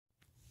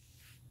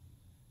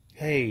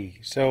Hey,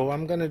 so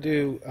I'm going to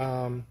do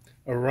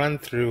a run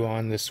through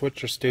on the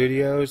Switcher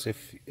Studios.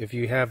 If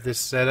you have this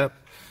set up,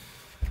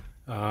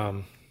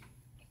 I'm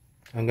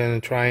going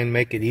to try and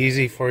make it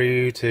easy for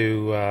you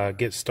to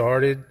get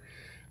started.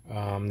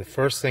 The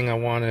first thing I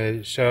want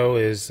to show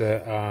is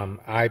the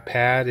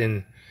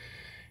iPad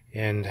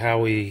and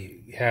how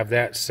we have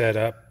that set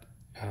up.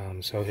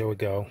 So here we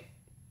go.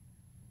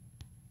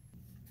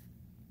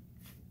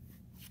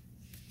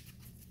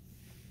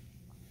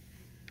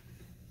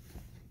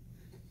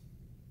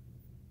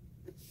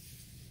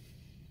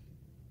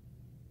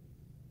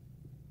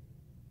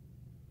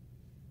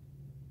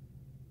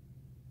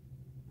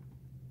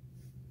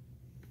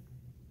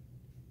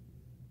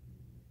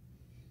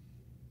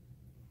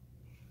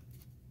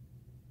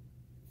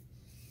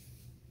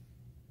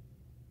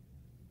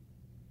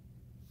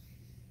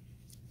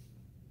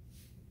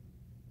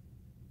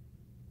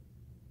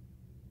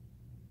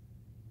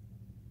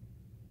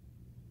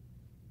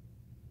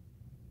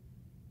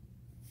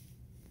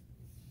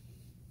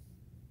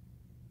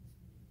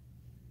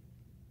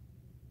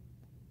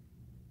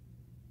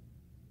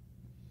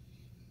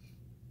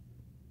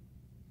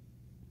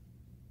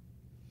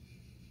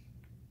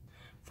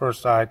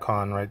 First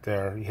icon right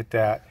there, you hit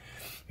that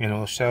and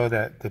it'll show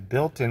that the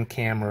built-in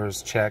camera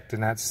is checked,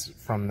 and that's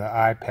from the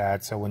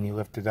iPad, so when you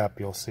lift it up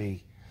you'll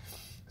see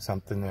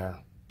something there.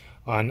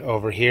 On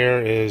over here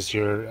is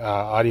your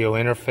audio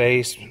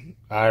interface,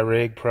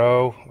 iRig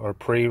Pro, or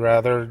Pre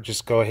rather.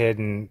 Just go ahead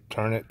and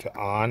turn it to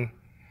on.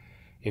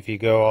 If you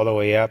go all the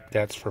way up,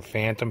 that's for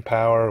phantom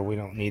power. We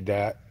don't need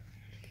that.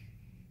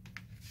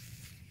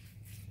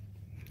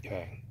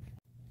 Okay.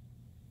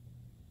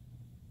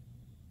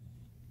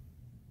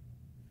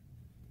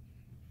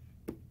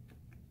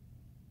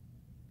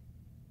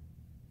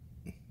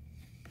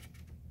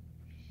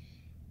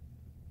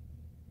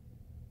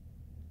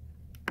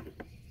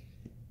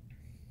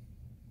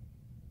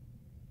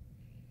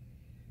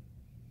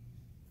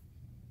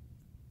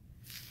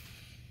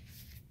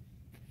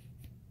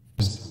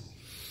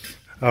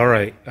 All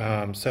right,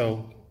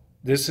 so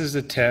this is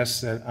a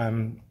test that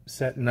I'm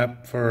setting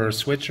up for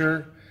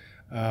Switcher.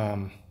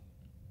 So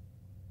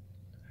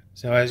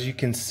as you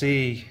can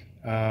see,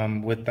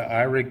 with the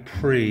iRig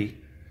Pre,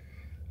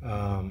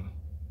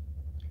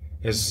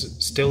 is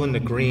still in the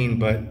green,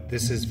 but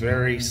this is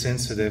very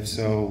sensitive,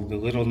 so the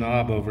little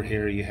knob over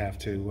here, you have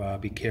to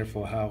be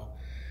careful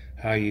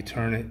how you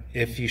turn it.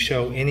 If you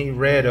show any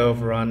red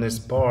over on this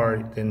bar,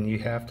 then you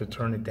have to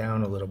turn it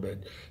down a little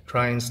bit.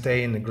 Try and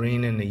stay in the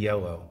green and the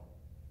yellow.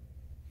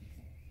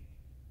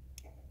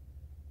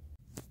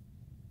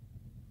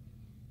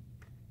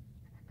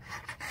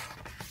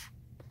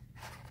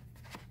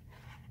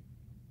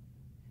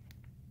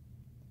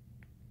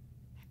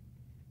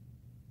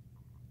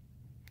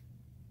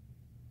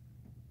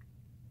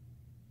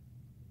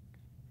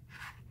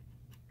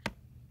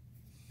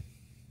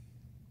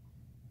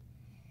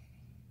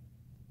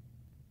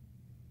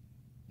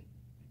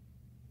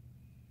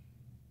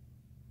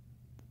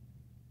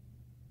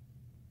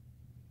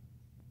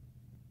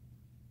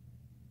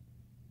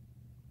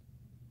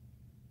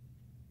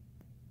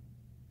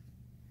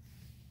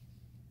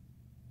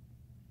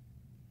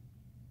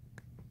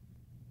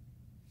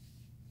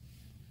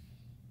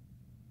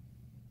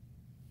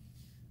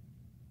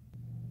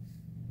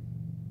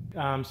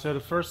 So the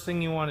first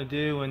thing you want to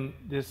do when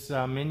this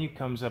menu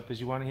comes up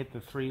is you want to hit the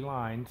three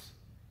lines,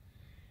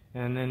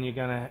 and then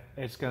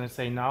it's gonna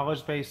say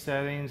knowledge-based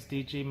settings,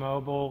 DG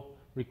mobile,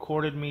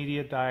 recorded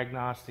media,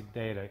 diagnostic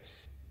data.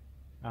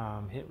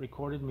 Hit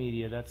recorded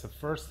media. That's the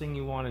first thing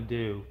you want to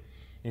do,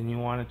 and you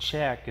want to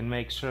check and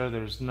make sure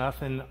there's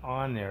nothing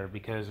on there,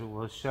 because it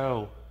will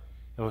show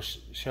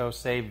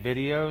saved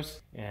videos,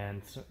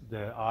 and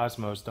the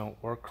Osmos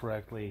don't work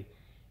correctly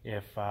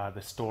if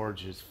the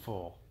storage is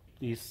full.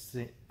 These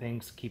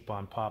things keep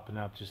on popping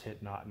up. Just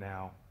hit not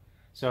now.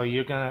 So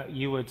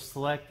you would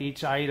select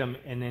each item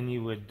and then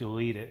you would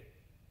delete it,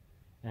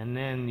 and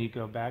then you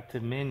go back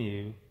to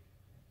menu,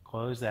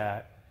 close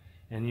that,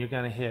 and you're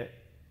gonna hit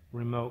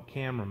remote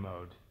camera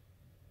mode.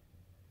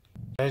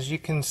 As you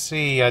can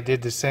see, I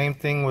did the same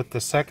thing with the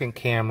second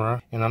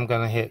camera, and I'm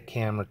gonna hit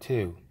camera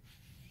 2,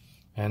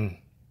 and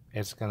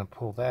it's gonna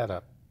pull that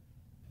up.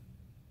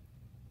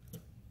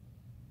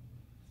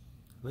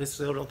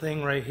 This little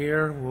thing right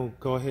here, we'll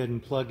go ahead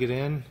and plug it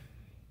in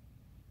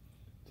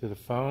to the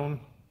phone,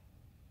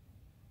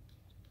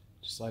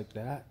 just like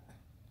that.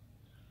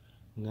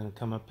 I'm going to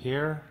come up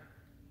here,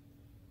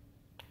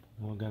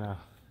 and we're going to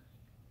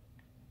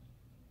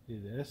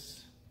do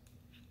this.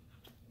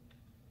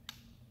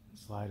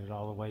 Slide it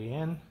all the way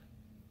in.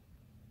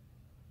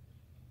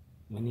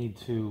 We need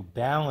to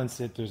balance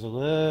it. There's a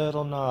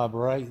little knob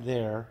right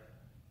there.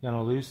 You're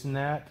going to loosen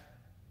that,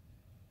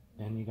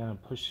 and you're going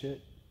to push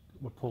it.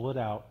 We'll pull it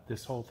out.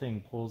 This whole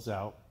thing pulls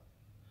out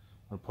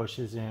or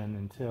pushes in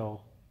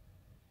until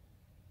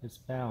it's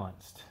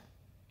balanced.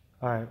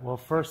 Alright, well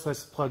first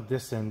let's plug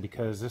this in,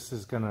 because this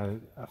is going to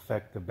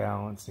affect the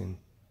balancing.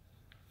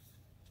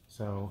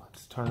 So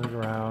let's turn it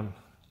around.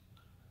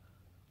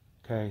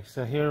 Okay,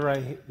 so here,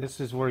 this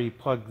is where you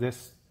plug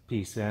this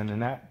piece in,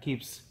 and that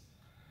keeps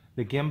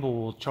the gimbal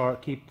will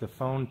keep the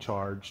phone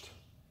charged,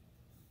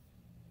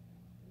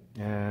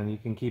 and you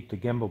can keep the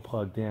gimbal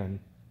plugged in.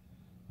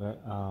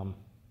 But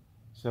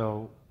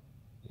so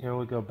here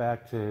we go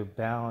back to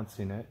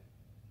balancing it.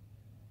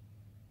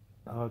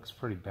 It looks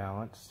pretty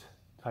balanced.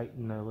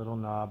 Tighten the little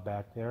knob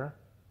back there.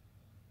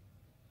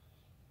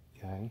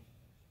 Okay.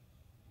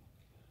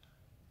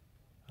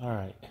 All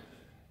right.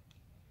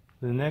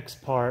 The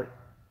next part,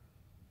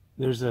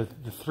 there's the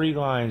 3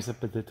 lines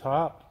up at the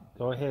top.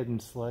 Go ahead and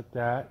select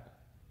that,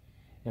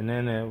 and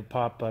then it will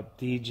pop up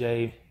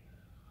DJ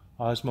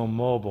Osmo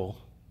Mobile.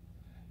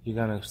 You're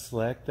going to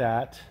select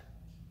that,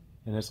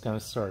 and it's going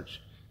to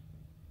search.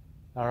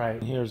 All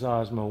right, here's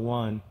Osmo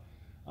 1.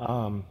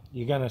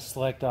 You're going to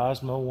select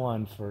Osmo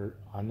 1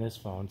 on this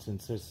phone,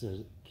 since this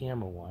is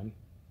camera 1.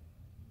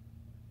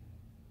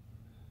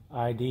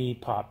 ID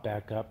pop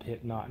back up,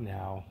 hit not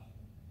now.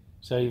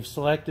 So you've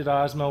selected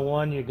Osmo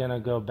 1, you're going to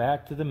go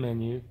back to the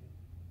menu,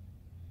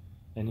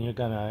 and you're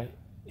going to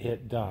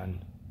hit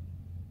done.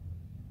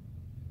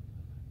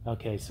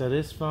 Okay, so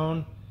this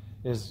phone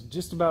is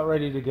just about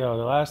ready to go.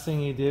 The last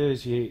thing you do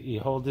is you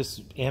hold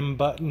this M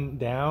button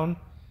down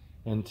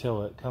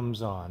until it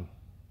comes on.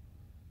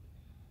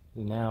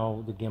 And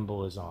now the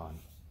gimbal is on.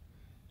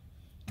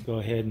 Go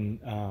ahead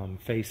and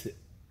face it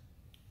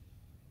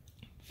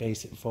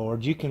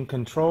forward. You can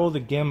control the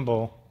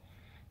gimbal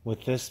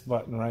with this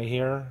button right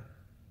here.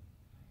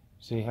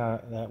 See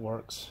how that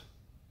works?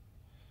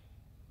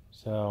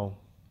 So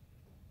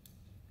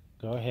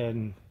go ahead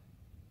and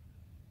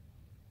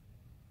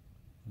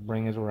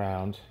bring it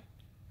around.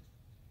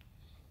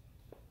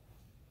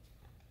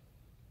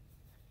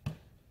 You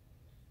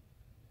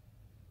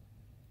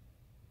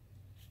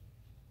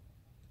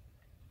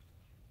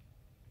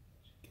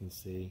can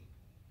see.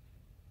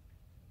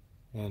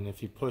 And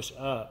if you push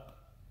up,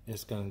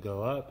 it's going to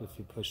go up. If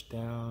you push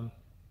down,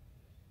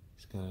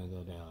 it's going to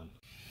go down.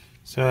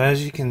 So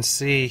as you can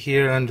see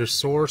here under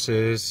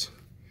sources,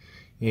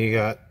 you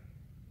got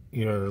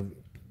your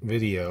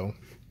video,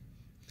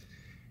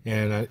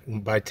 and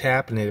by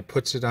tapping it, it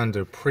puts it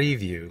under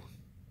preview.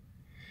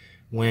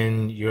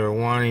 When you're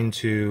wanting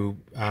to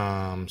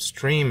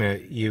stream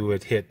it, you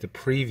would hit the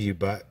preview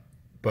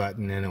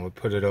button and it would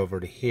put it over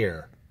to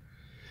here.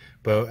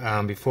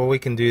 But before we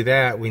can do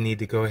that, we need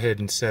to go ahead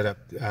and set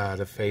up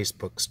the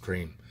Facebook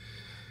stream.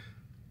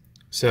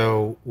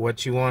 So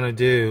what you want to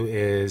do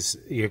is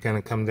you're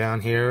going to come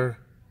down here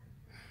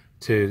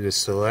to the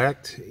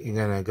select. You're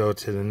going to go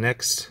to the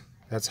next,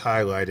 that's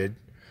highlighted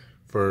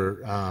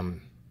for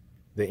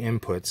the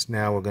inputs.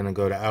 Now we're going to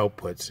go to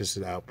outputs. This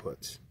is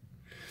outputs.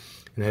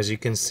 And as you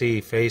can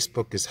see,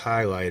 Facebook is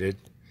highlighted.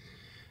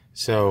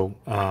 So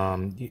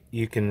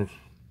you can,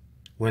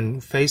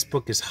 when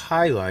Facebook is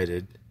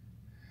highlighted,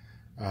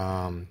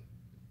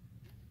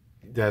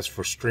 that's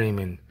for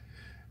streaming.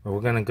 But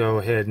we're going to go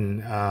ahead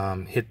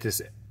and hit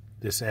this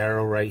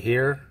arrow right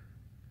here,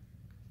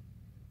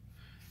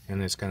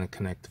 and it's going to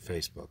connect to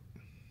Facebook.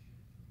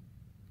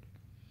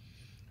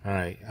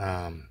 Alright,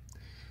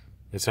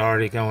 it's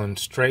already going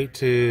straight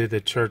to the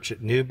Church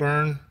at New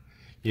Bern.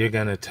 You're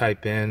going to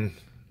type in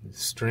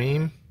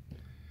stream.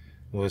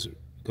 We'll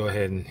go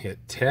ahead and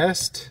hit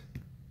test.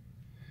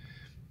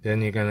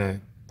 Then you're going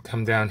to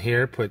come down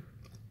here, put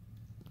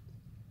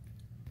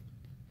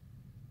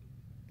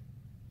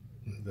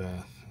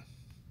the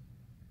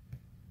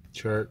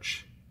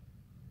Church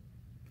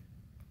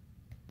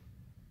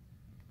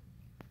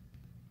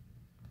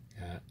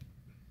at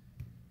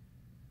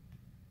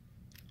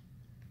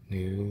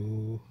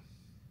New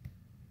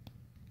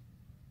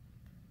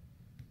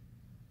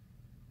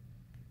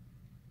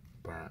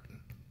Bern.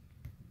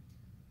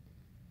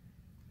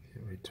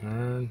 Hit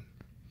return.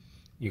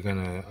 You're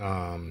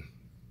gonna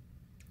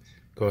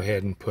go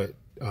ahead and put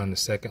on the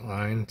second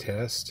line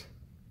test.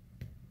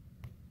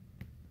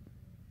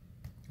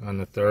 On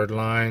the third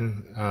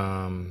line,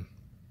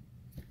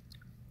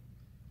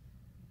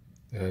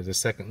 the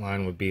second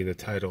line would be the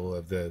title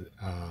of the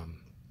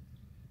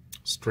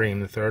stream.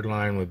 The third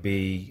line would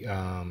be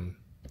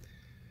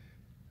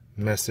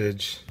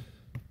message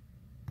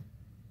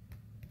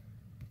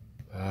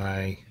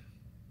by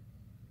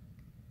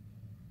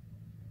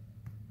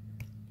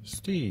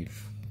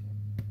Steve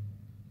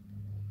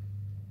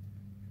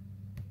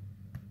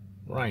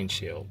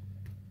Reinshield,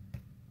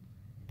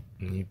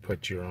 and you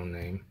put your own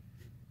name.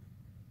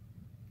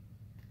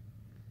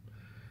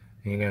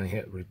 And you're going to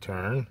hit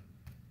return.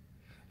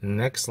 The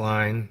next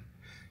line,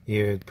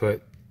 you would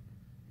put,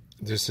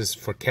 this is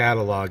for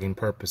cataloging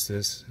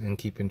purposes and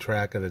keeping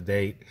track of the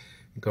date.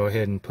 Go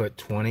ahead and put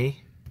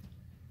 20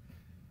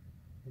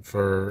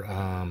 for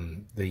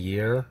the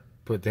year.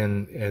 But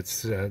then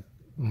it's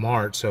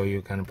March, so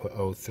you're going to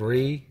put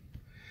 03.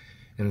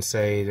 And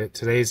say that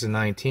today's the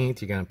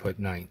 19th, you're going to put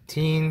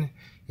 19.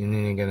 And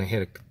then you're going to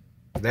hit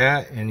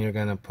that, and you're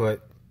going to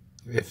put,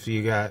 if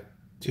you got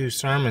 2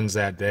 sermons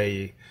that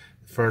day,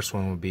 the first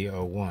one would be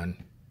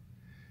 01.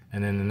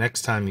 And then the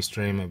next time you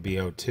stream it would be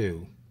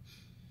 02.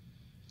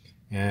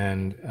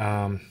 And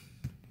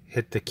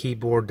hit the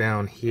keyboard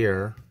down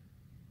here,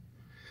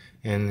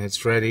 and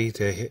it's ready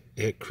to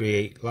hit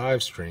create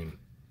live stream.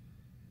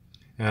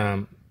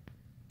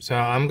 So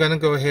I'm going to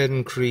go ahead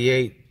and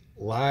create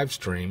live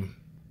stream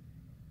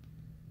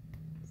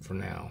for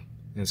now.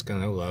 It's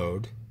going to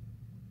load.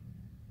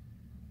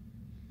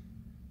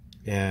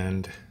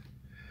 And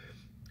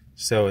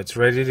so it's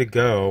ready to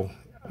go.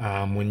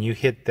 When you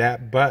hit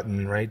that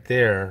button right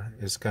there,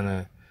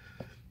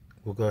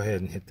 we'll go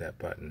ahead and hit that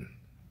button.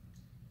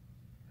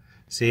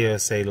 See, it'll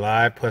say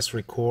live plus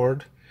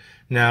record.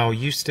 Now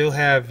you still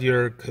have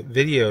your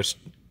video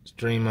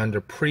stream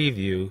under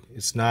preview.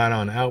 It's not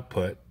on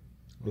output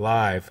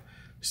live.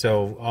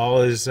 So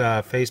all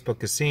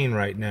Facebook is seeing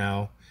right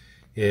now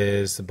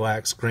is the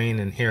black screen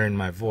and hearing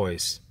my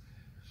voice.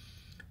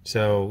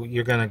 So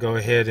you're going to go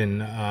ahead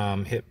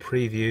and hit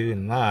preview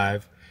and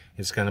live.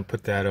 It's going to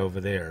put that over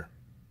there.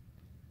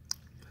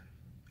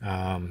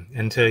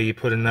 Until you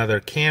put another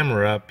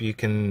camera up, you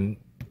can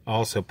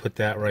also put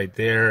that right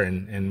there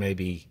and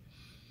maybe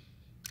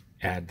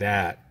add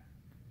that.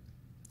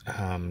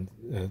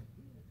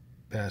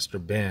 Pastor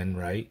Ben,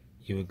 right?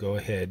 You would go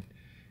ahead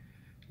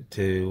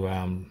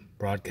to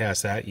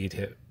broadcast that. You'd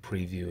hit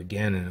preview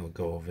again and it would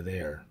go over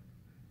there.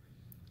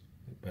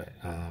 But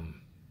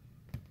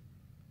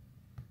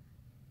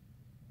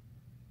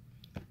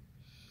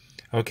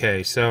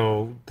okay,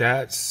 so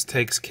that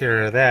takes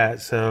care of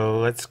that. So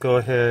let's go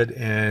ahead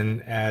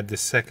and add the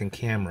second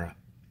camera.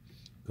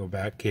 Go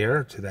back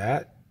here to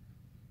that.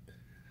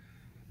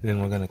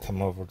 Then we're going to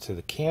come over to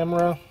the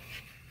camera.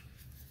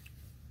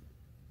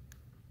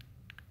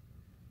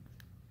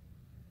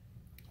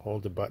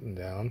 Hold the button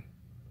down.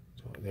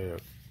 So there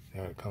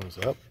it comes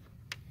up.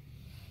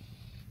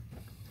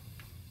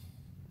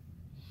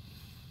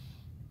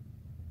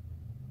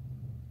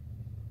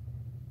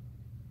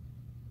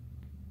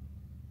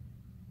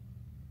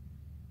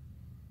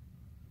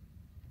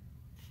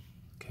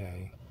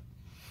 Okay.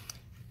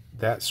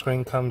 That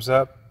screen comes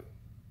up.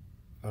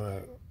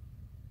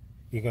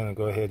 You're going to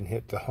go ahead and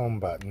hit the home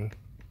button.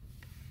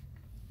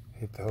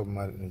 Hit the home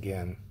button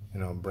again,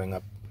 and it'll bring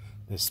up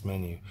this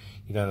menu.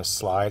 You're going to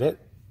slide it,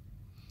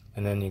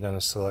 and then you're going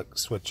to select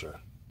switcher.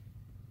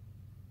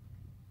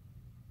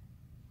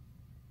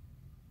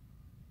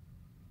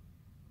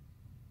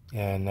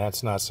 And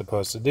that's not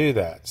supposed to do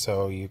that,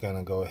 so you're going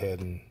to go ahead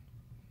and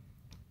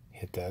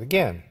hit that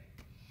again.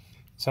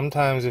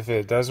 Sometimes if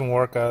it doesn't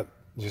work out,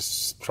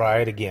 just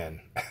try it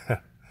again.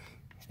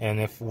 And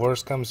if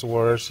worse comes to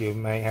worse, you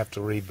may have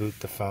to reboot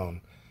the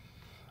phone.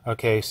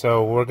 Okay,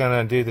 so we're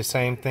going to do the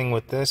same thing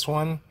with this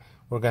one.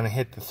 We're going to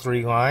hit the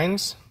 3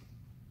 lines.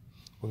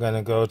 We're going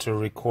to go to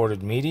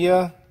recorded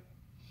media.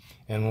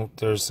 And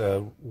there's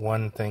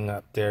one thing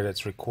up there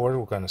that's recorded.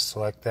 We're going to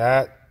select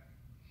that.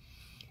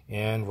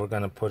 And we're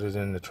going to put it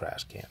in the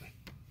trash can.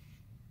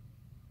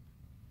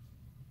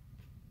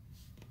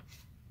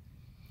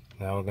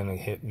 Now we're going to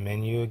hit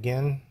menu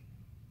again.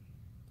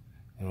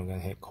 And we're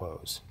going to hit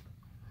close.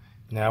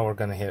 Now we're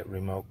going to hit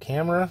remote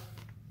camera,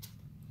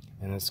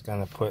 and it's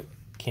going to put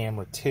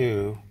camera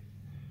 2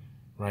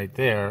 right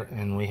there,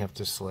 and we have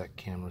to select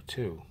camera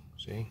 2.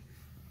 See?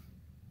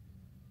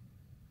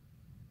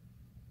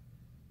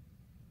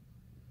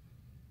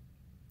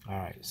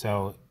 Alright,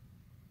 so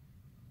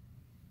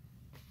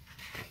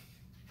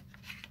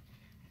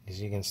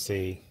as you can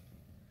see,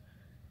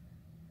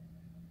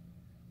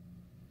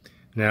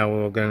 now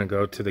we're going to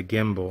go to the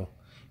gimbal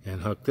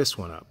and hook this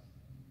one up.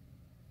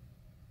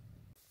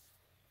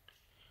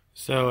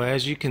 So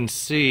as you can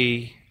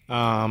see,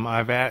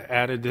 I've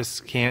added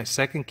this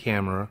second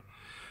camera,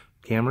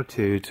 camera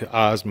 2, to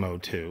Osmo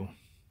 2.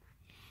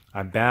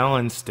 I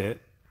balanced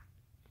it,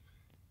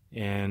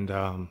 and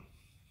now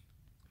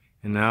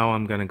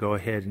I'm going to go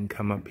ahead and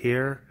come up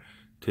here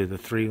to the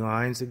 3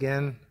 lines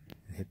again,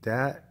 hit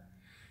that,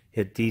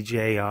 hit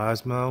DJ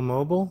Osmo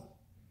Mobile,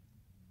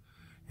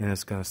 and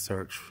it's going to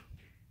search,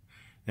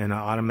 and I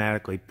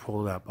automatically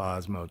pulled up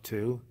Osmo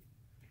 2.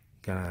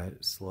 Going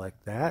to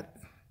select that.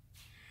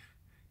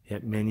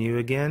 Hit menu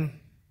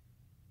again,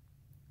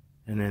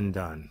 and then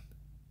done.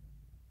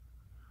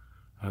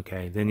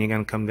 Okay, then you're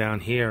going to come down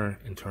here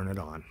and turn it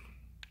on.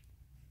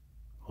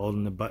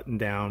 Holding the button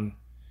down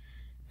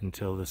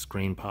until the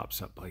screen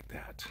pops up like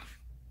that.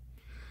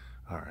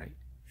 Alright.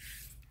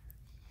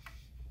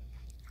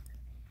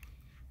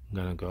 I'm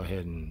going to go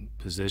ahead and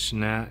position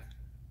that.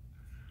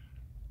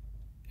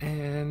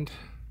 And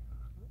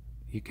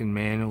you can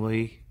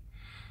manually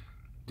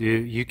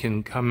you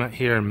can come up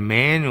here and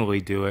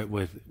manually do it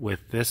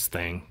with this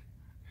thing.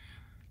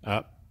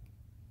 Up,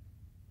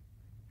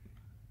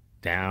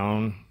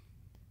 down,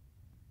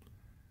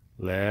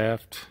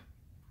 left,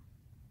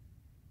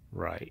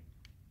 right.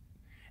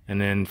 And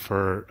then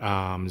for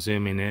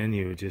zooming in,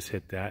 you would just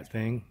hit that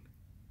thing.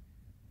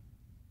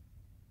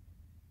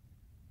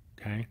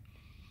 Okay.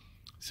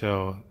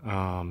 So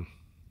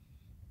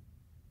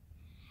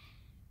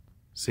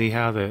see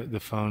how the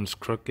phone's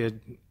crooked?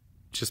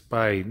 Just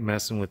by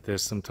messing with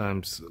this,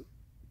 sometimes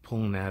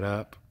pulling that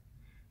up,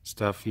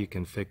 stuff, you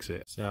can fix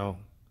it. So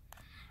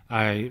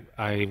I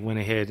went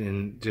ahead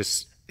and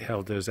just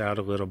held those out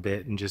a little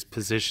bit and just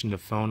positioned the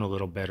phone a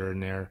little better in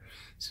there.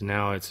 So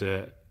now it's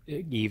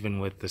even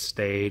with the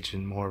stage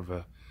and more of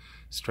a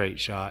straight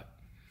shot.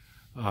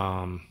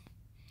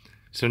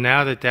 So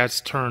now that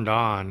that's turned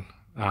on,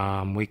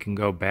 we can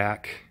go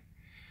back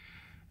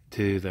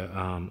to the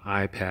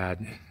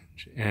iPad.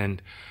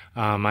 And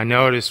I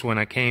noticed when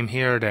I came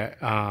here that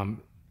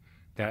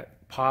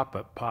that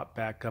pop-up popped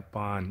back up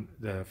on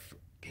the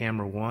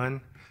camera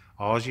 1.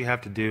 All you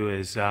have to do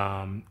is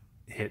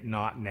hit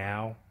not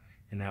now,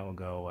 and that will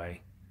go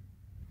away.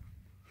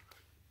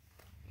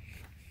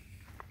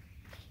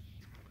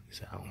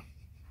 So,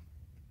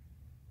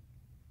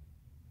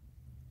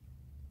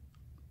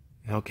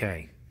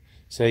 okay,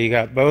 so you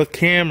got both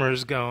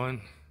cameras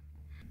going,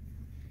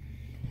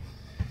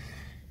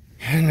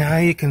 and now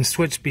you can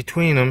switch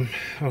between them.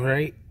 All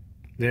right,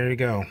 there you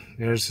go.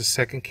 There's the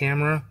second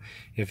camera.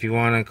 If you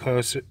want to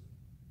close it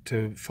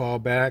to fall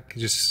back,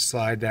 just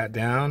slide that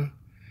down,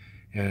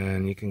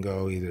 and you can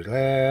go either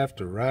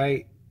left or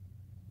right.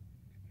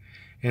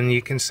 And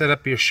you can set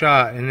up your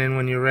shot, and then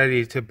when you're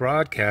ready to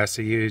broadcast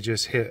it, you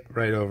just hit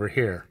right over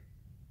here.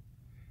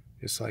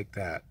 Just like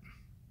that.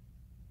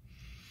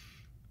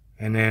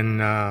 And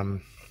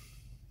then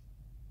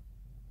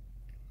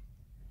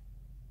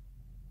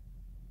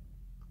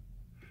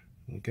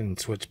you can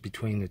switch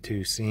between the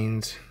two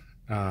scenes.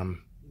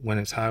 When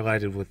it's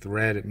highlighted with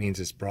red, it means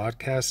it's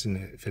broadcast,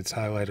 and if it's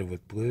highlighted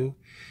with blue,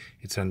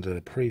 it's under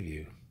the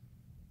preview.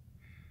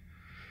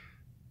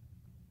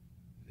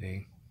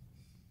 See?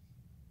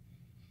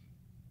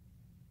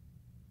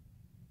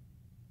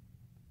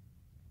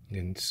 You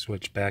can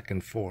switch back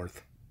and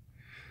forth.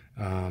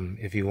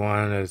 If you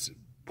want to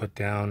put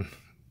down,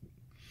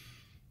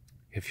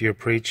 if you're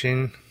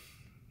preaching,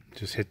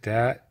 just hit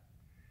that.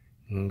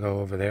 You can go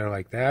over there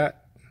like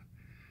that.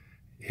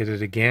 Hit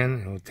it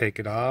again, it'll take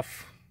it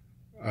off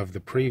of the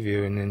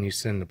preview, and then you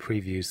send the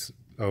previews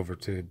over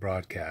to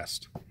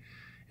broadcast,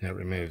 and it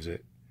removes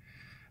it.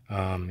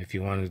 If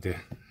you wanted to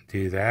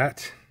do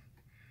that,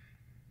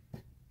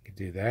 you could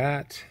do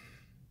that.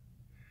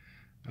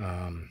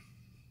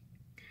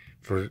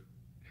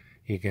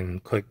 You can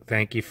click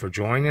thank you for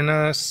joining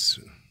us.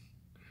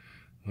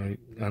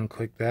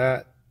 Unclick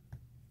that.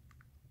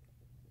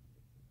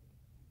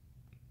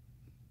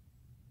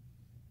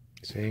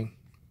 See?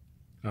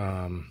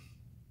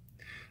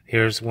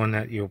 Here's one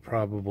that you'll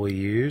probably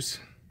use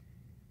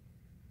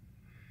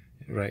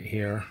right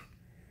here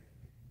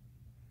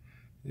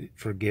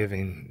for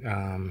giving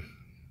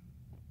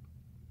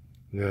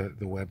the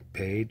web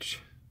page.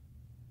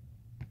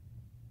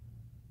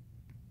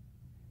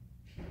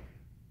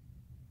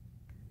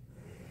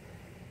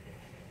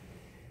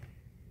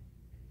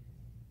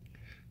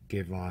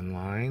 Give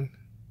online.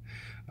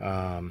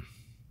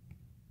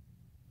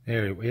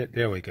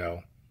 There we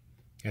go.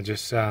 And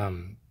just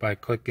by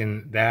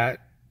clicking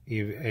that,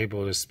 you're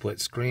able to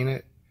split screen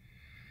it.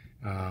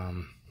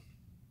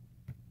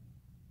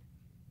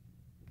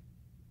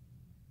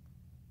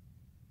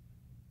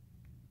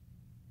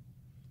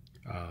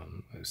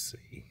 Let's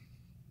see.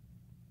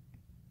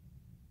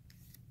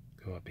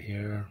 Go up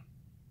here.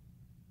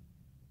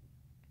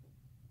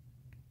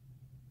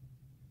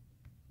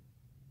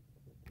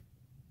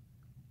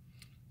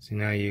 See,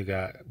 now you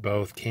got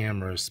both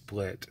cameras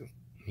split.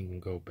 You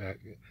can go back,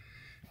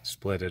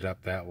 split it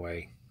up that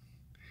way.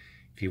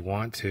 If you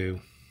want to,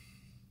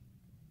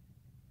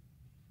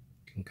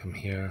 you can come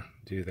here,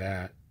 do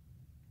that,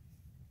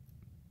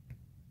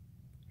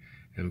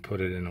 and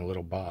put it in a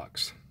little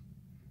box.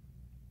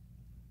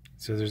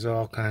 So there's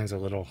all kinds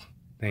of little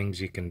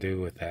things you can do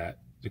with that.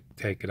 To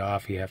take it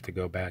off, you have to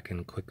go back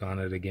and click on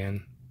it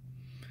again,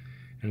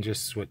 and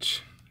just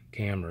switch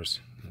cameras.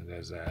 It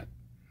does that.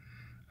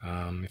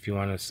 If you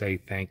want to say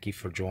thank you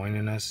for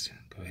joining us,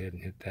 go ahead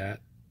and hit that.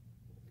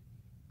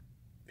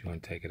 If you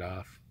want to take it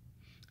off.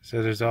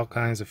 So there's all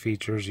kinds of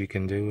features you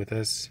can do with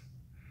this.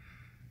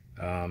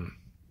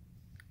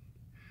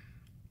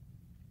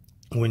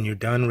 When you're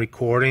done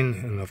recording,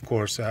 and of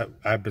course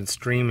I've been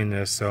streaming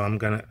this, so I'm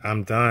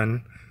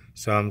done.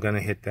 So I'm gonna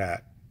hit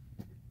that.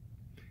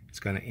 It's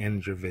gonna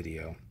end your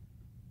video.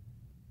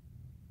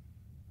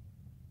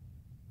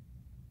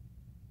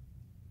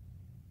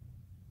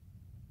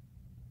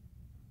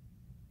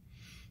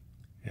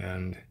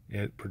 And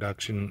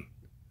production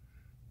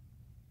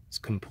is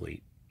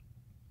complete.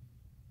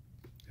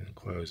 And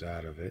close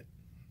out of it.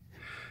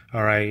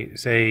 All right,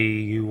 say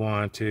you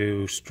want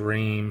to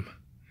stream.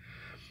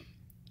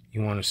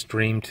 You want to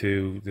stream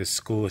to the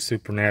School of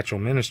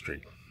Supernatural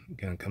Ministry. You're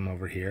gonna come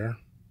over here,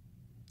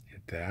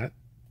 hit that,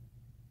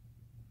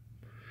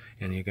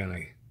 and you're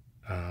gonna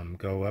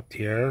go up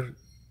here,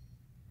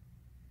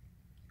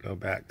 go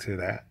back to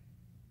that.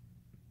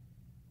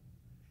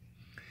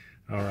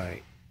 All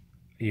right.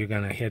 You're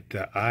going to hit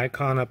the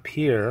icon up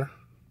here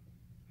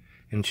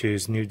and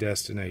choose New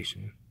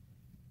Destination.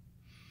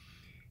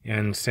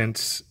 And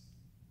since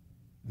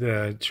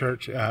the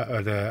church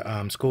or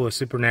the School of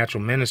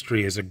Supernatural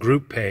Ministry is a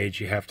group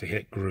page, you have to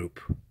hit Group.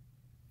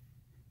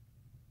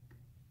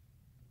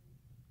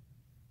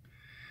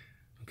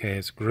 Okay,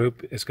 it's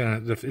group. It's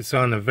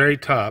on the very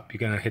top. You're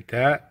gonna hit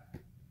that,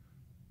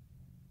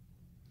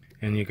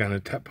 and you're gonna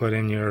put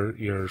in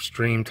your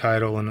stream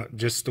title, and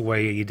just the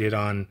way you did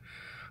on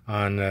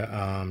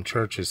the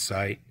church's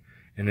site,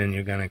 and then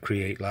you're gonna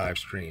create live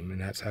stream,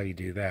 and that's how you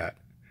do that.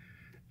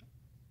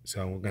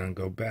 So we're gonna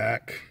go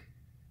back,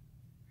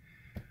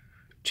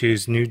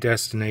 choose new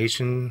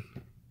destination,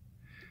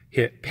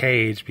 hit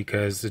page,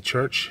 because the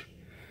church,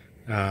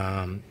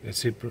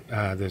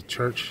 the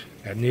church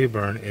at New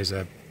Bern is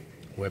a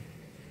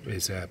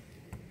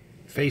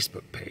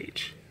Facebook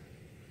page.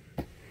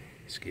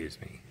 Excuse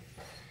me.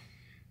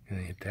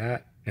 Gonna hit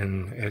that,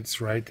 and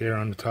it's right there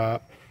on the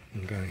top.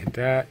 I'm gonna hit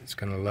that. It's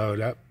gonna load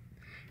up,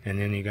 and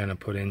then you're gonna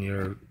put in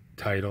your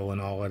title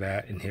and all of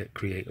that, and hit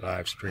create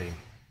live stream.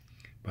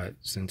 But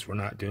since we're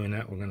not doing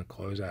that, we're gonna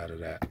close out of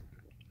that.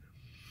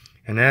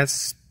 And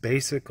that's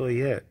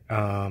basically it.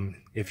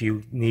 If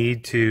you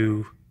need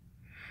to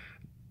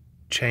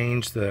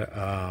change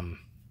the,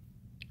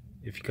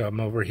 if you come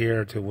over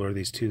here to where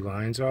these two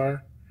lines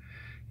are,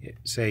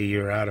 say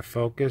you're out of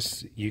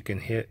focus, you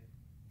can hit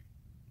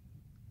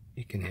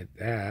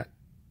that,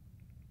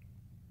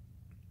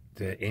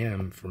 the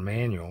M for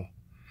manual,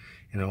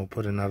 and it'll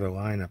put another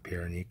line up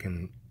here, and you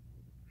can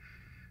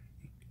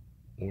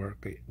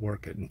work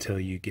it until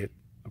you get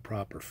a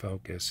proper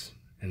focus,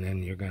 and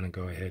then you're going to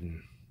go ahead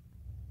and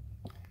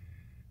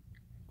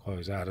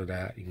close out of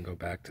that. You can go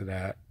back to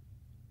that.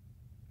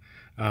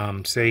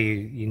 Say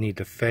you need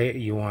to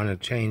you want to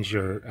change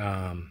your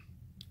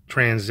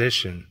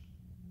transition.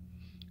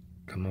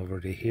 Come over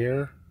to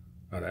here.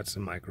 Oh, that's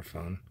the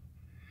microphone.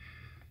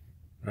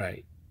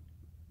 Right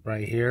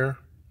here.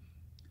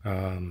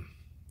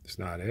 It's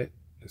not it.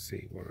 Let's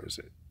see, where is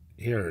it?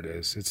 Here it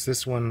is. It's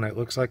this one that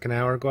looks like an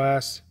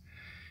hourglass.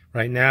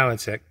 Right now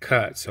it's at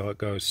cut, so it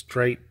goes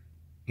straight,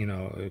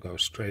 it'll go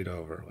straight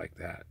over like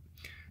that.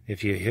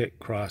 If you hit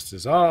cross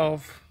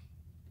dissolve,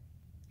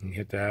 and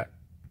hit that,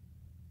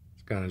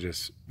 it's going to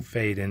just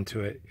fade into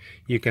it.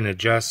 You can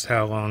adjust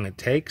how long it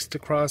takes to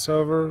cross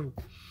over.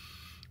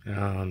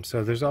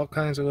 So there's all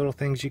kinds of little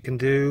things you can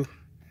do.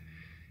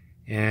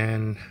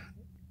 And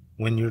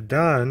when you're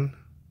done,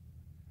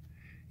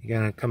 you're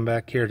going to come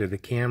back here to the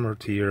camera,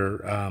 to your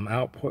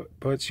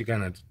outputs. You're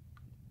going to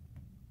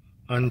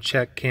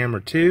uncheck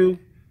camera 2,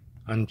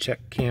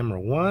 uncheck camera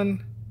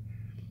 1.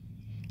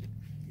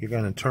 You're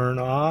going to turn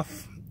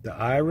off the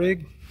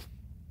iRig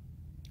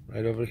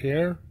right over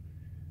here,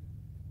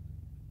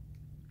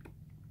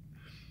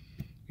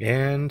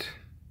 and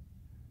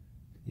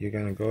you're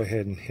going to go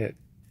ahead and hit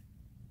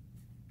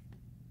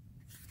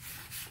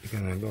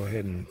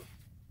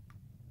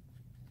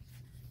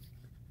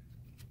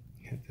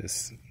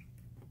this.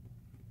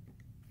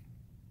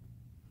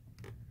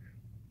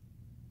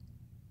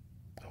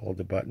 Hold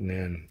the button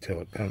in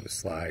until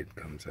slide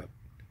comes up.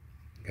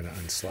 I'm going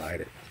to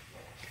unslide it.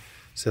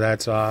 So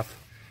that's off.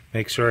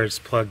 Make sure it's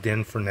plugged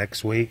in for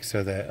next week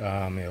so that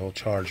it'll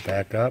charge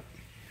back up.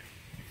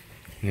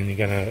 And then you're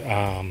going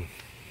to,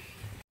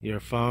 your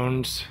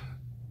phones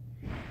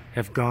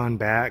have gone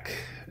back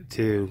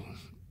to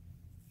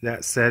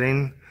that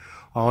setting.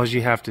 All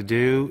you have to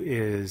do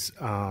is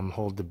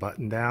hold the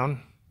button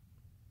down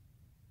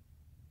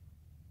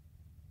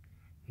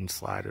and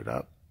slide it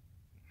up.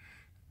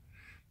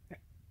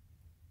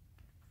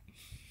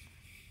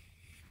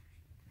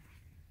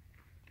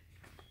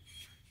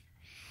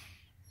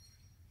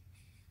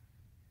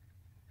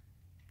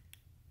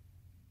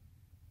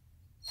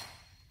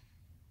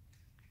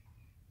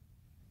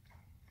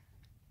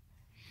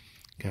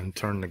 Gonna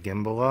turn the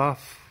gimbal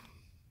off.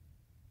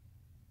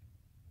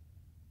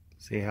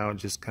 See how it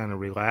just kind of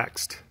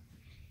relaxed?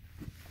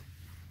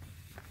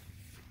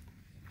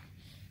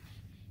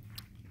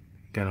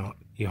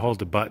 You hold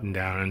the button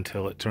down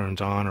until it turns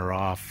on or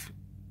off.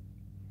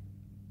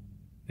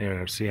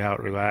 There, see how it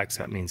relaxed?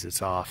 That means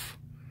it's off.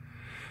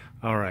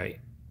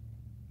 Alright.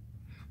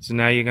 So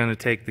now you're gonna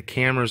take the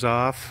cameras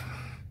off.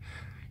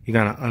 You're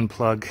gonna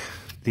unplug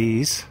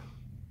these.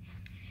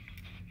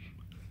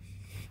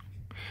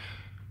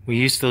 We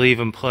used to leave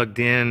them plugged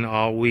in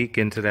all week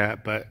into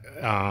that, but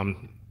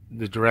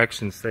the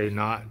directions say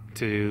not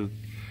to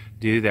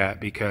do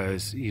that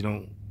because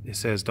it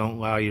says don't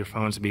allow your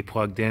phones to be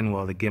plugged in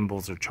while the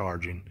gimbals are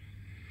charging.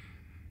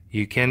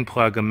 You can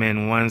plug them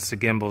in once the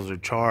gimbals are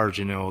charged,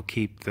 and it will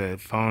keep the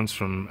phones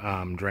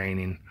from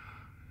draining.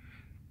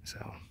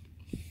 So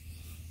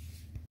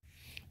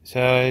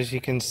as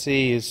you can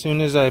see, as soon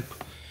as I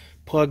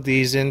plugged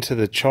these into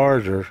the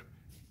charger,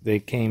 they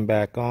came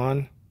back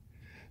on.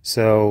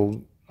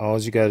 So all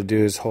you got to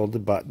do is hold the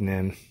button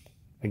in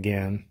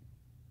again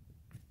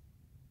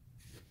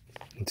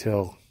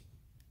until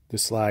the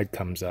slide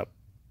comes up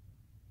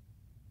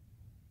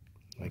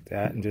like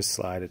that, and just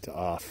slide it to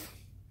off.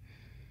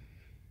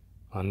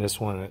 On this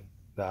one,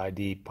 the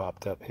ID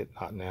popped up, hit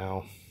not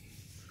now.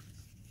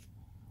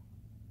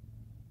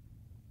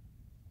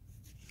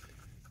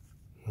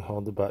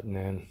 Hold the button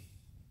in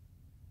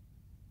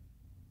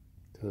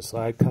till the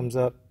slide comes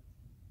up,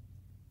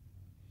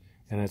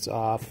 and it's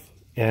off.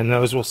 And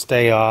those will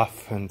stay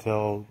off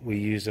until we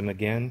use them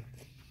again.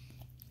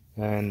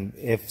 And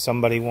if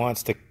somebody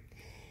wants to,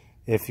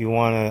 if you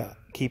want to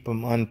keep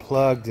them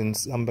unplugged and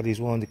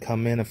somebody's willing to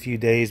come in a few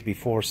days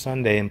before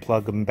Sunday and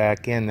plug them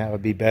back in, that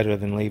would be better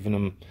than leaving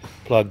them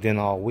plugged in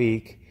all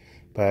week.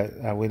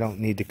 But we don't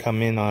need to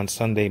come in on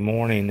Sunday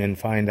morning and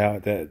find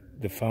out that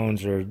the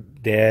phones are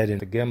dead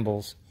and the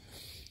gimbals.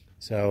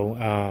 So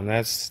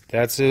that's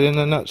it in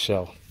a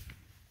nutshell.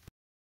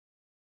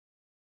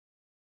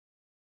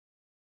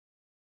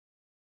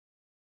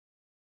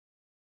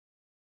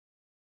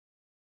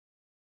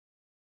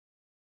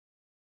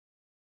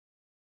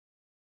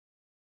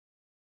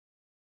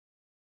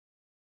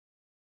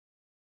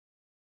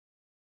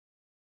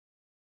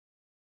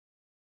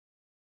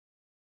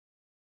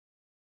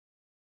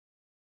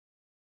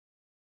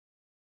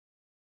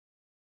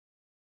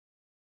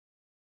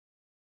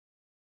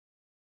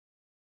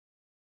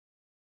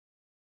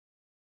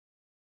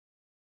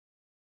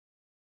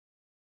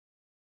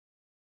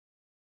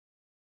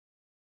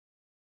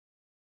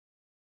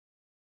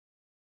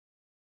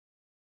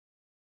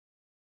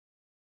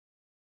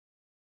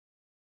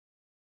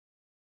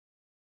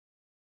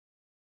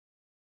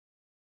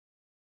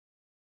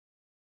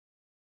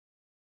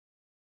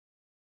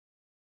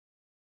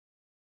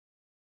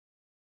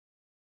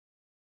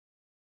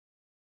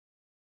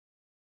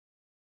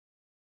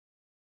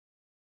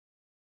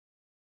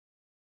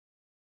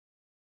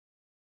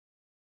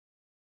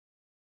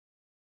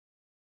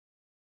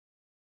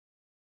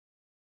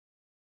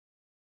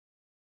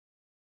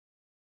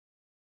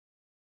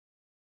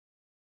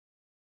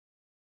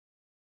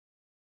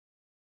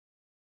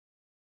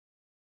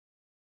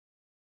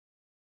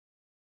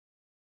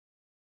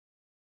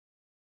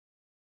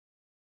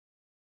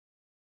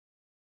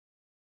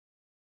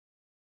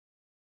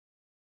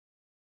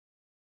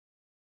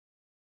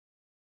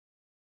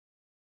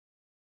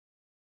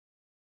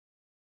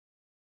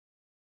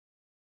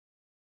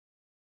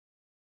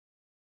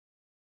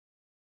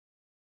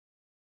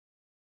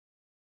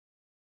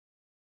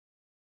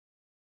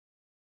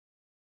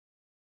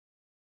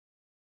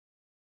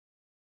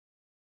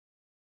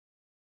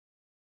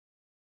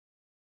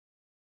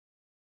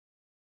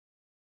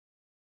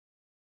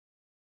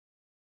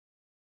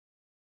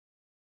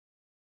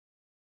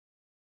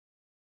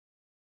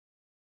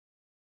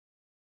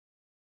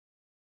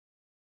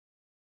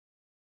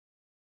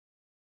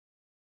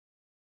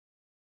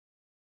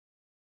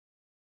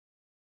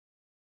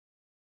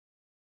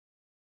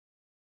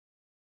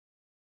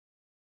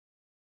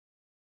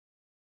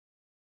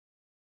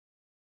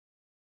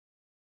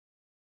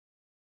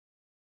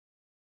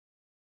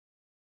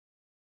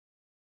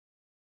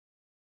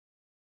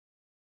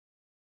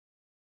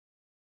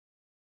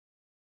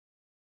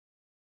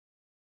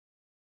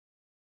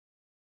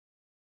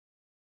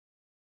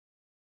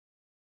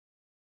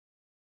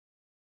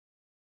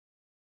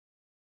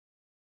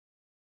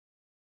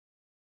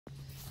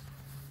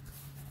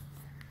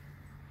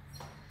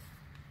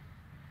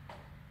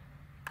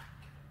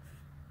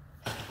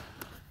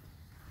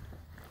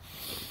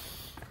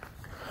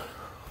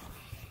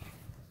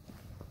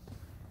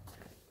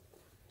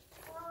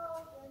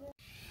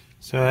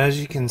 So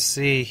as you can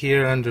see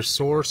here under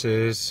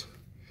sources,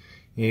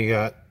 you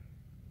got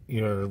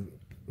your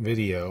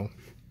video,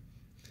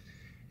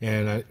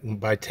 and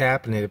by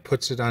tapping it, it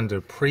puts it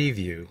under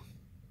preview.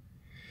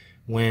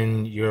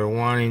 When you're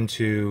wanting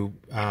to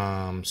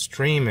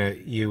stream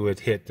it, you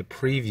would hit the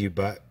preview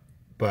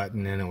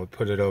button and it would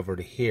put it over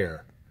to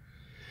here.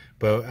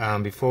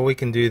 But before we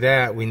can do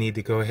that, we need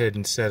to go ahead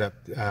and set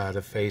up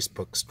the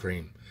Facebook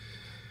stream.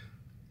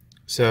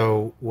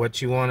 So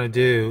what you want to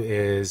do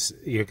is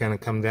you're going to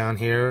come down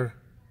here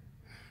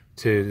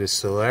to the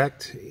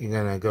select. You're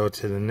going to go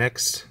to the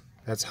next,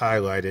 that's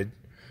highlighted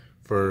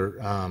for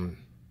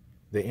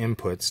the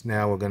inputs.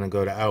 Now we're going to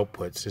go to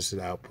outputs. This is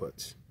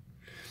outputs.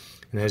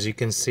 And as you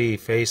can see,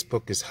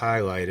 Facebook is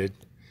highlighted.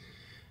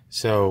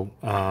 So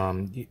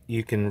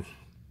you can,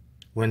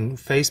 when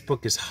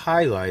Facebook is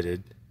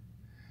highlighted,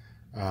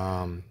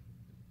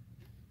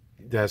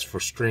 that's for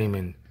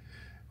streaming.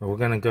 But we're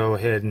going to go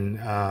ahead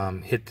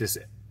and hit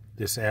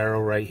this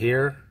arrow right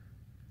here,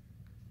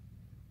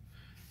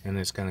 and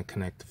it's going to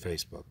connect to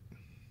Facebook.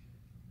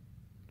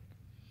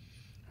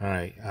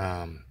 Alright,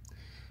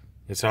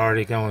 it's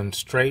already going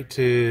straight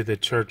to the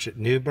church at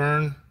New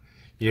Bern.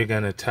 You're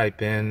going to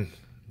type in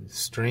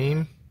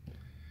stream.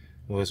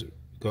 We'll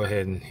go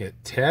ahead and hit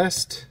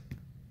test.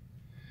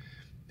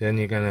 Then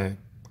you're going to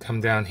come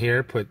down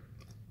here, put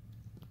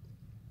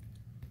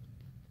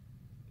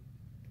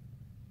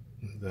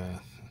the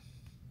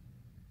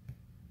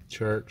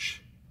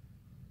church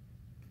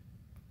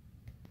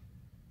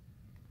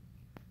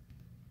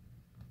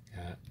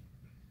at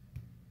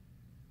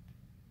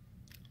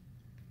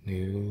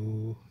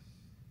New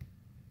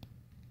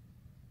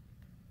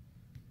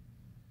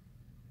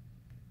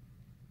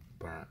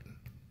Bern.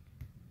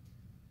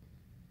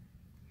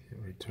 Hit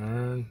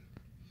return.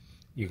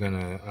 You're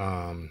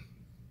gonna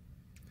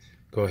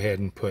go ahead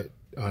and put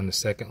on the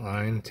second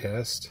line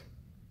test.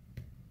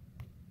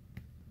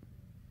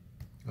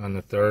 On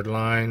the third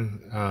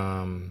line,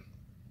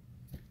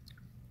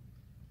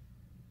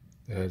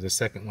 the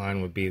second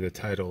line would be the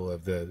title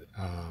of the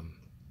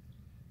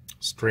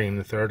stream.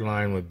 The third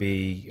line would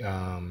be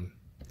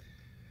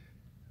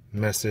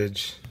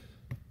message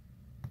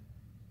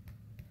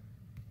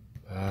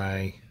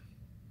by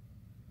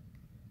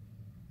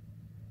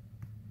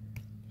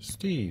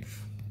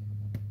Steve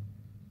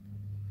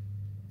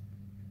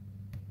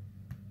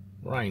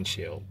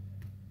Reinshield,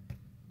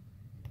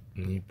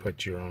 and you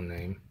put your own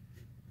name,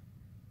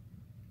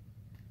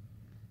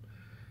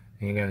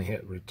 and you're going to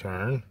hit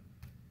return.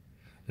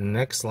 The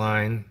next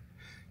line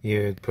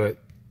you would put,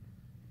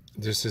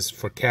 this is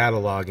for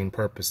cataloging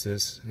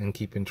purposes and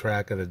keeping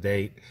track of the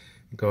date,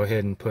 go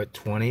ahead and put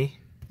 20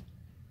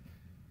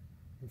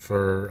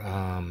 for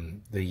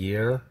the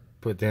year,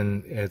 but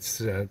then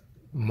it's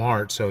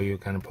March, so you're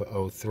going to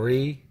put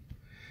 03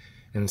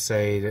 and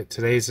say that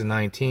today's the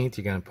 19th.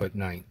 You're going to put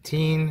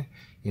 19,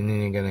 and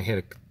then you're going to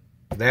hit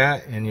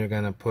that, and you're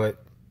going to put,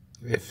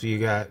 if you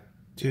got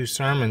 2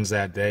 sermons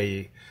that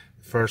day,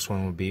 the first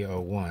one would be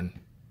 01,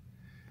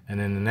 and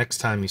then the next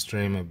time you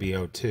stream it would be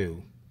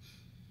 02.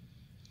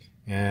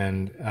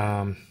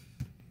 And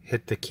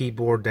hit the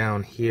keyboard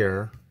down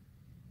here,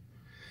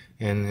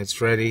 and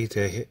it's ready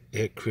to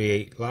hit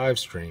create live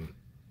stream.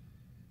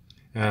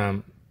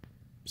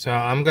 So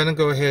I'm going to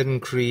go ahead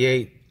and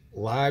create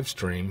live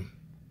stream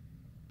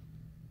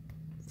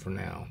for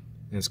now.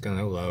 It's going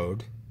to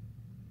load,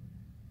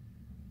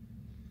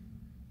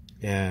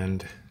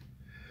 and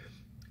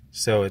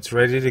so it's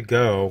ready to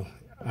go.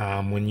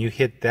 When you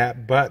hit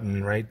that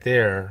button right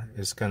there,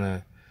 it's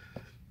gonna,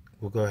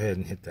 we'll go ahead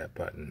and hit that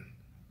button.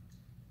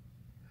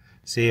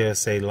 See, it'll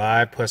say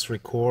live plus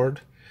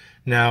record.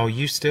 Now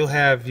you still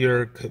have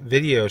your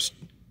video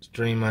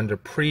stream under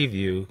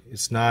preview.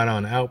 It's not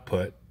on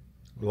output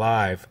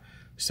live.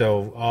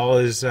 So all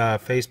his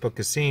Facebook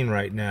is seeing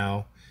right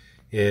now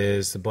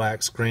is the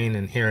black screen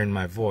and hearing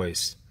my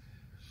voice.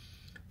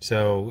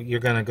 So you're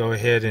going to go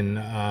ahead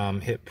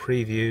and hit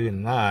preview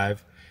and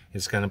live.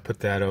 It's going to put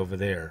that over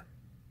there.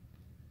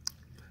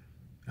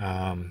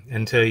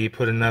 Until you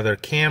put another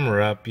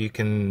camera up, you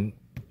can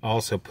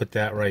also put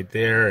that right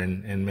there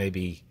and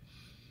maybe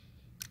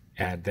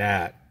add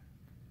that.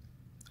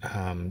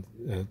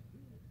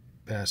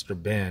 Pastor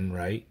Ben,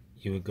 right?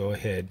 You would go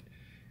ahead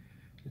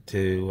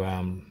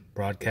to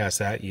broadcast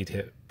that. You'd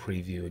hit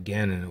preview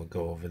again and it will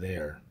go over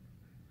there.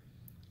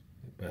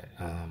 But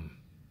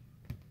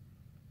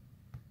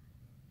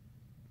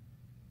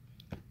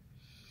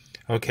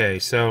okay,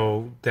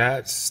 so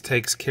that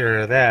takes care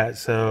of that.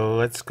 So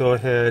let's go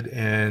ahead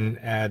and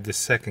add the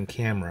second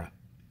camera.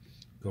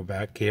 Go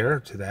back here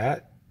to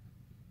that.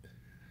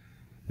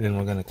 Then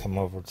we're going to come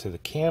over to the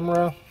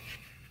camera.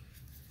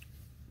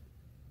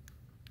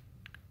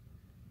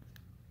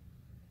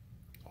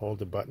 Hold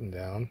the button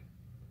down.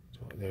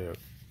 So there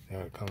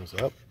it comes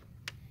up.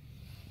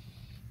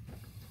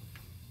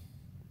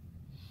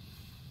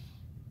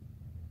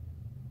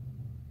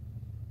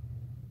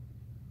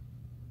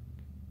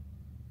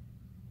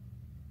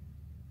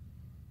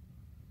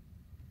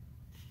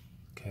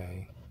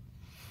 Okay,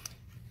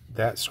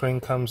 that screen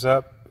comes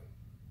up.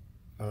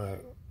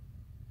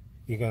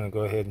 You're going to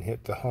go ahead and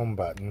hit the home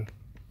button.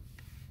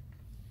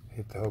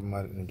 Hit the home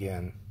button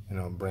again, and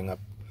it'll bring up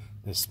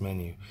this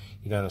menu.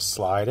 You're going to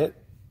slide it,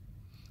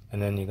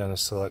 and then you're going to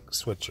select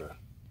switcher.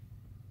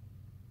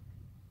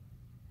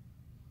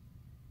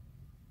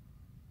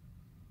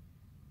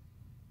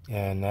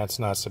 And that's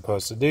not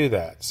supposed to do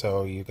that,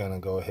 so you're going to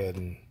go ahead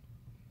and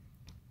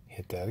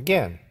hit that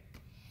again.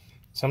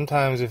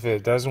 Sometimes if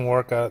it doesn't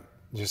work out,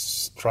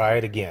 just try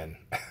it again.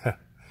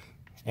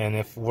 And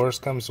if worse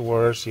comes to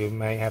worse, you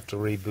may have to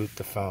reboot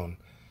the phone.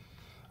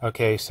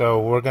 Okay, so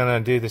we're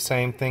going to do the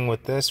same thing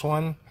with this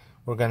one.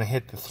 We're going to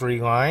hit the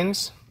 3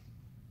 lines.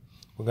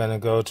 We're going to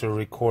go to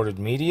recorded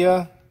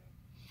media,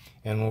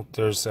 and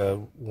there's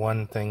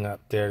one thing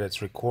up there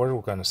that's recorded.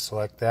 We're going to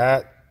select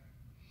that,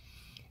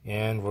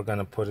 and we're going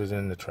to put it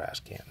in the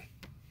trash can.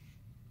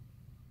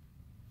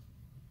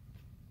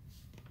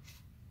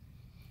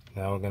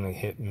 Now we're going to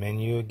hit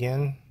menu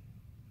again,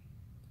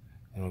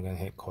 and we're going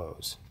to hit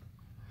close.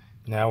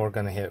 Now we're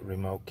going to hit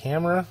remote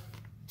camera,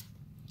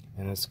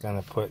 and it's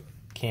going to put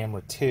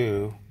camera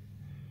 2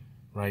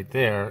 right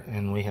there,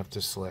 and we have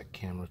to select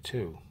camera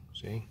 2.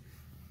 See?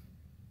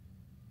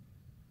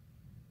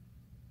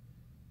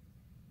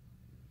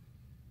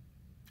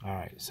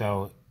 Alright,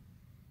 so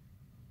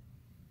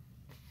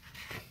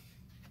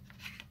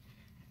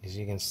as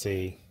you can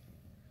see,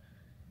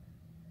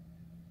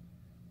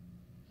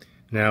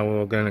 now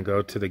we're going to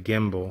go to the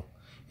gimbal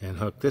and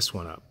hook this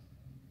one up.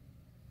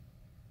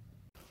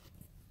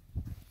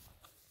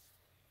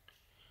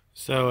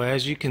 So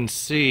as you can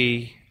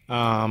see,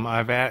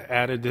 I've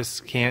added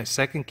this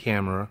second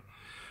camera,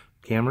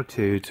 camera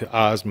 2, to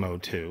Osmo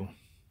 2.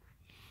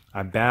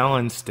 I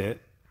balanced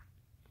it,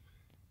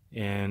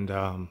 and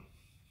now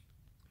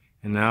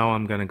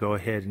I'm going to go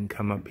ahead and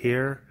come up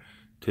here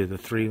to the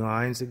 3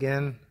 lines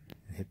again,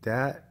 hit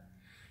that,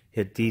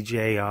 hit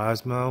DJ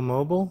Osmo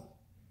Mobile,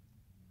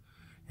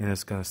 and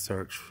it's going to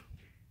search,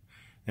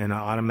 and I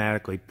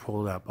automatically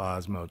pulled up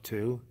Osmo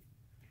 2.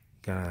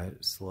 Gonna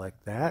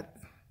select that,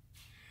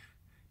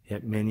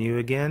 hit menu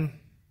again,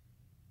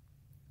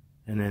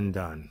 and then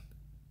done.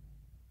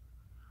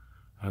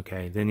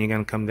 Okay, then you're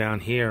gonna come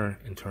down here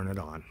and turn it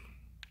on,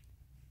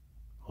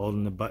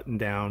 holding the button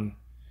down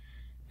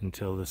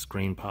until the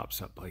screen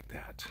pops up like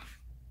that.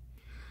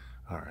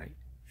 All right.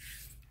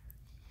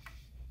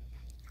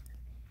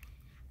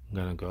 I'm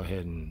gonna go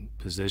ahead and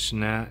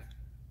position that,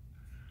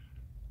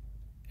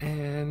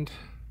 and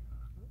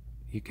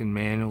you can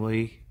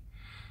manually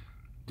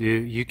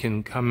you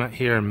can come out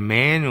here and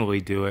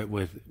manually do it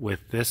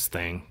with this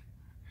thing.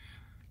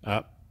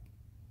 Up,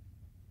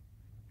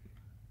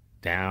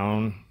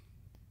 down,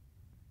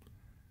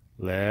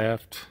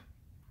 left,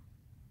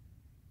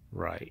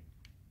 right.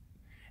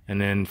 And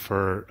then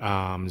for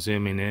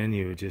zooming in,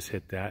 you would just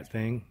hit that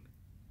thing.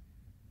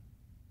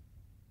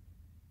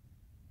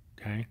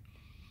 Okay.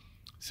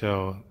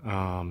 So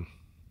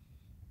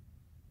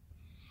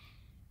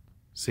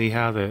see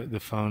how the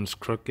phone's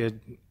crooked?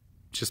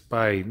 Just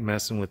by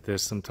messing with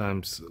this,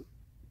 sometimes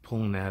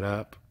pulling that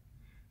up,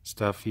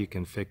 stuff, you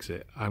can fix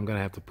it. I'm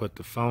gonna have to put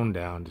the phone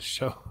down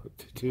to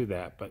do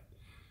that, but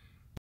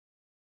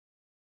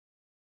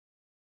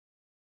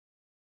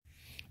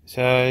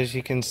so as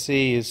you can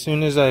see, as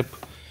soon as I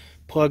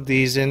plug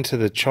these into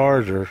the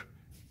charger,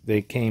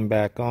 they came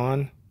back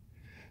on.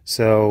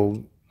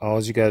 So all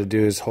you got to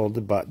do is hold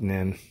the button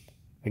in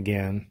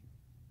again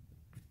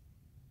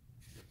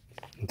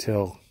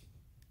until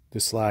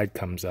the slide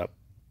comes up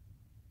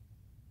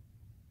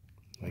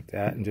like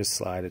that, and just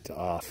slide it to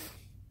off.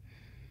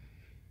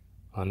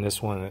 On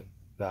this one,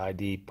 the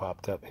ID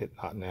popped up, hit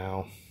not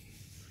now.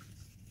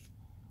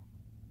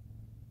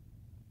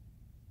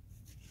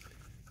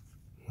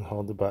 And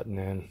hold the button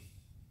in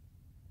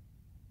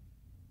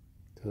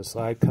till the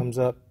slide comes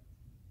up,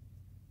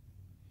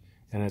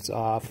 and it's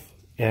off.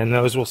 And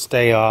those will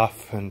stay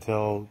off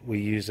until we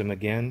use them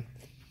again.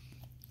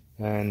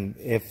 And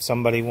if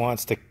somebody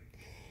wants to,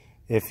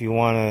 if you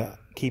want to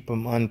keep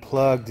them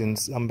unplugged and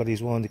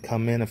somebody's willing to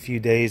come in a few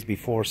days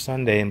before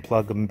Sunday and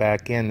plug them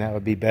back in, that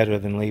would be better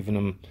than leaving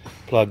them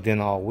plugged in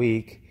all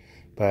week.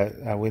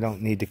 But we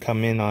don't need to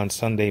come in on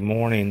Sunday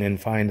morning and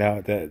find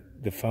out that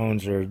the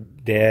phones are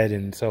dead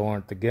and so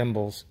aren't the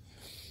gimbals.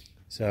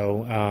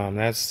 So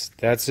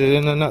that's it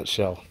in a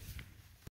nutshell.